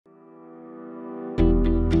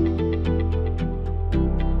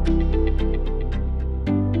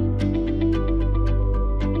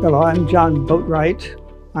Hello, I'm John Boatright.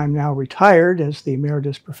 I'm now retired as the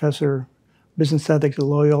Emeritus Professor of Business Ethics at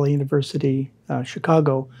Loyola University,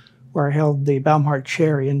 Chicago, where I held the Baumhart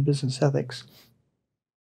Chair in Business Ethics.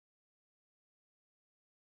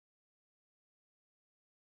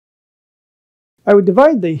 I would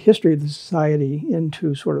divide the history of the society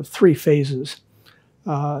into sort of three phases.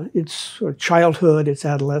 It's sort of childhood, its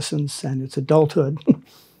adolescence, and its adulthood.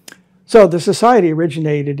 So the society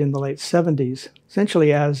originated in the late 70s,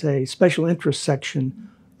 essentially as a special interest section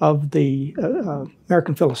of the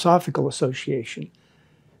American Philosophical Association.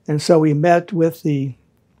 And so we met with the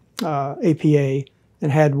APA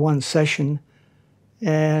and had one session.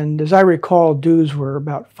 And as I recall, dues were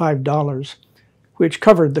about $5, which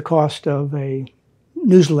covered the cost of a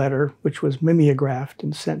newsletter, which was mimeographed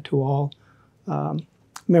and sent to all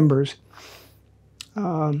members.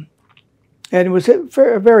 And it was a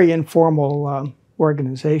very informal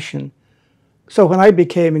organization. So when I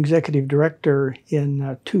became executive director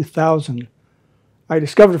in 2000, I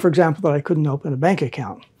discovered, for example, that I couldn't open a bank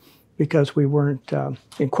account because we weren't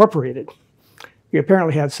incorporated. We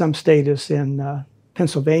apparently had some status in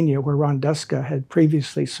Pennsylvania, where Ron Duska had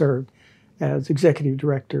previously served as executive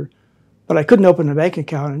director, but I couldn't open a bank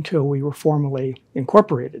account until we were formally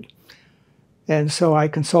incorporated. And so I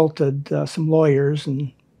consulted some lawyers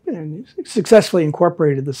and successfully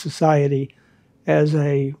incorporated the society as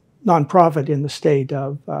a nonprofit in the state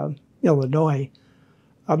of Illinois.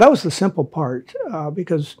 That was the simple part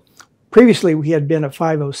because previously we had been a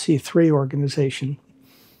 501c3 organization,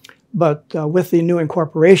 but with the new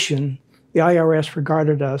incorporation, the IRS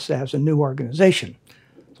regarded us as a new organization.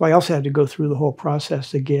 So I also had to go through the whole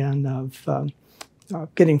process again of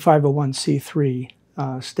getting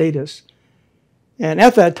 501c3 status. And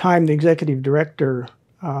at that time, the executive director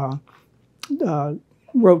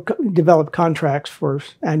developed contracts for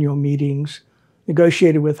annual meetings,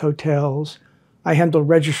 negotiated with hotels. I handled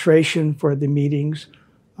registration for the meetings,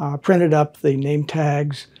 printed up the name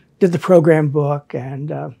tags, did the program book,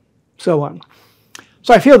 and so on.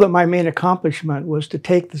 So I feel that my main accomplishment was to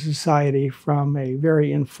take the society from a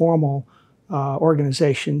very informal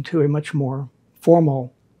organization to a much more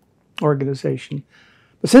formal organization.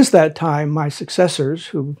 But since that time, my successors,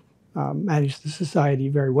 who managed the society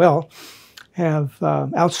very well, have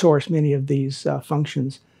outsourced many of these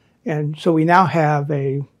functions. And so we now have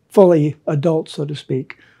a fully adult, so to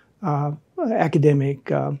speak, academic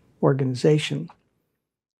organization.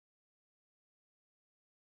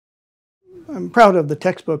 I'm proud of the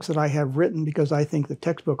textbooks that I have written because I think that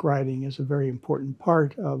textbook writing is a very important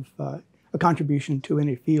part of a contribution to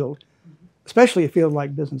any field, especially a field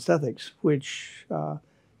like business ethics, which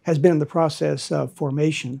has been in the process of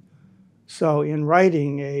formation. So in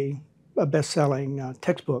writing a best-selling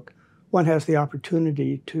textbook, one has the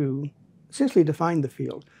opportunity to essentially define the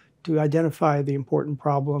field, to identify the important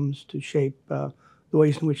problems, to shape the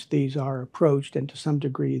ways in which these are approached, and to some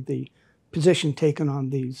degree the position taken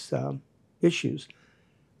on these issues.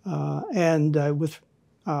 With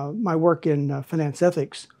my work in finance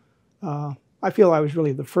ethics, I feel I was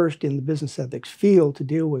really the first in the business ethics field to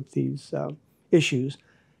deal with these issues.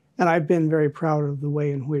 And I've been very proud of the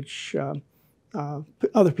way in which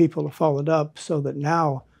other people have followed up so that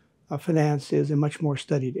now finance is a much more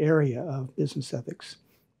studied area of business ethics.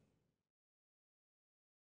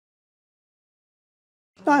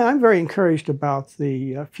 I'm very encouraged about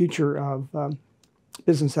the future of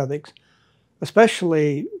business ethics,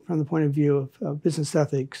 especially from the point of view of business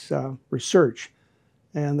ethics research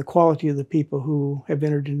and the quality of the people who have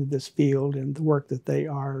entered into this field and the work that they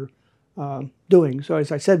are doing. So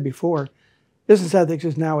as I said before, business ethics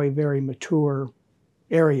is now a very mature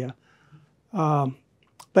area.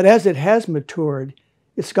 But as it has matured,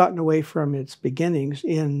 it's gotten away from its beginnings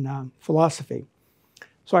in philosophy.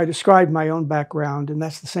 So I described my own background, and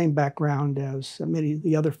that's the same background as many of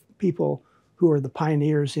the other people who are the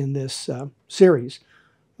pioneers in this series.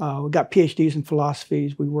 We got PhDs in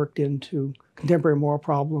philosophies. We worked into contemporary moral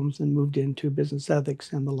problems and moved into business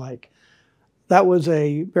ethics and the like. That was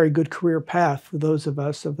a very good career path for those of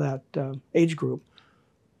us of that age group.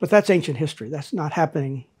 But that's ancient history. That's not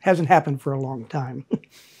happening, hasn't happened for a long time.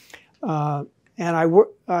 And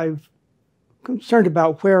I've concerned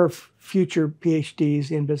about where future PhDs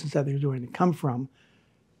in business ethics are going to come from.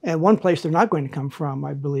 And one place they're not going to come from,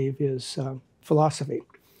 I believe, is philosophy.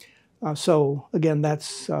 So again,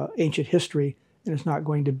 that's ancient history, and it's not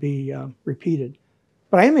going to be repeated.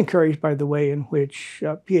 But I am encouraged by the way in which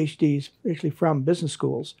PhDs, especially from business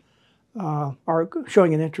schools, are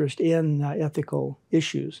showing an interest in ethical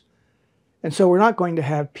issues. And so we're not going to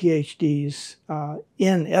have PhDs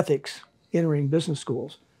in ethics entering business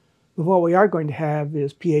schools. But what we are going to have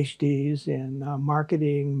is PhDs in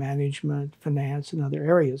marketing, management, finance, and other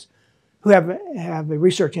areas who have a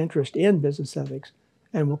research interest in business ethics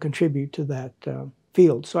and will contribute to that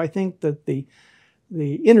field. So I think that the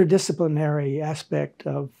interdisciplinary aspect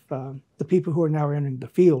of the people who are now entering the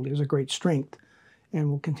field is a great strength, and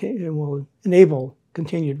will enable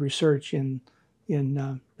continued research in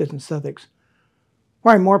business ethics.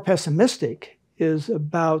 Where I'm more pessimistic is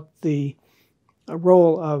about the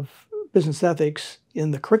role of business ethics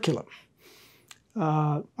in the curriculum.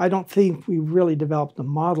 I don't think we've really developed a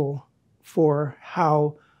model for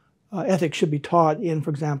how ethics should be taught in, for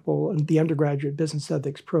example, in the undergraduate business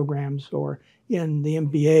ethics programs or in the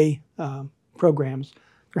MBA programs.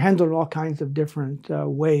 They're handled in all kinds of different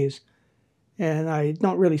ways. And I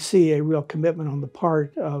don't really see a real commitment on the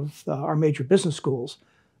part of our major business schools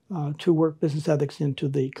to work business ethics into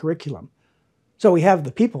the curriculum. So we have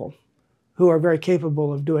the people who are very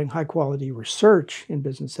capable of doing high-quality research in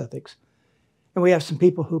business ethics. And we have some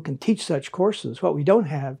people who can teach such courses. What we don't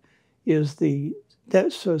have is so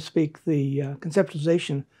to speak, the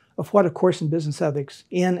conceptualization of what a course in business ethics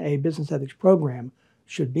in a business ethics program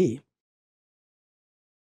should be.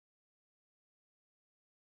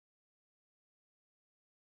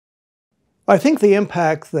 I think the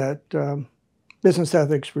impact that business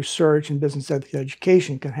ethics research and business ethics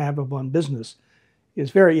education can have upon business is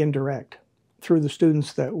very indirect through the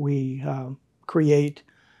students that we create.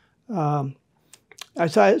 So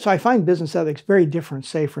I find business ethics very different,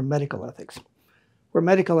 say, from medical ethics, where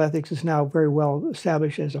medical ethics is now very well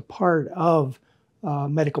established as a part of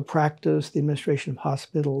medical practice, the administration of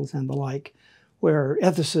hospitals and the like, where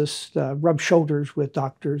ethicists rub shoulders with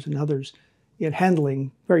doctors and others in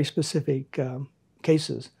handling very specific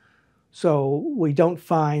cases. So we don't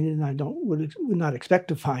find, and would not expect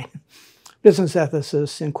to find, business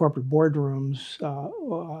ethicists in corporate boardrooms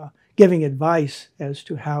giving advice as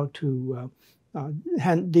to how to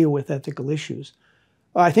deal with ethical issues.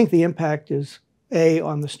 I think the impact is, A,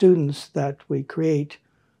 on the students that we create,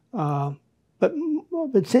 but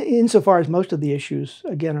insofar as most of the issues,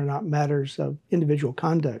 again, are not matters of individual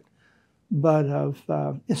conduct, but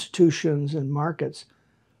of institutions and markets,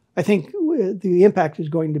 I think the impact is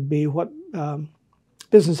going to be what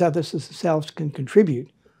business ethicists themselves can contribute,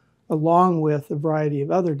 along with a variety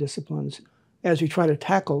of other disciplines, as we try to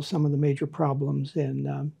tackle some of the major problems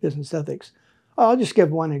in business ethics. I'll just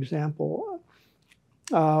give one example.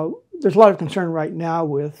 There's a lot of concern right now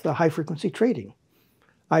with high-frequency trading.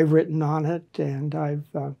 I've written on it, and I've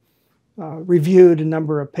reviewed a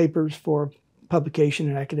number of papers for publication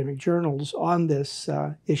in academic journals on this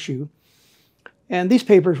issue. And these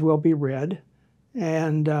papers will be read.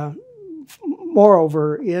 And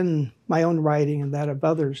moreover, in my own writing and that of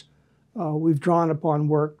others, we've drawn upon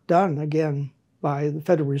work done, again, by the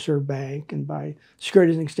Federal Reserve Bank and by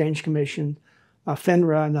Securities and Exchange Commission,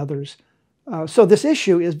 FINRA and others. So this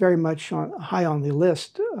issue is very much high on the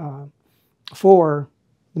list for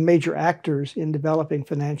the major actors in developing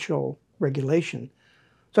financial regulation.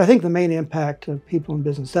 So I think the main impact of people in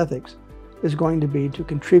business ethics is going to be to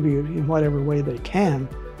contribute in whatever way they can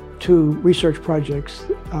to research projects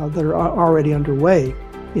that are already underway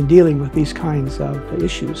in dealing with these kinds of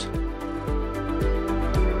issues.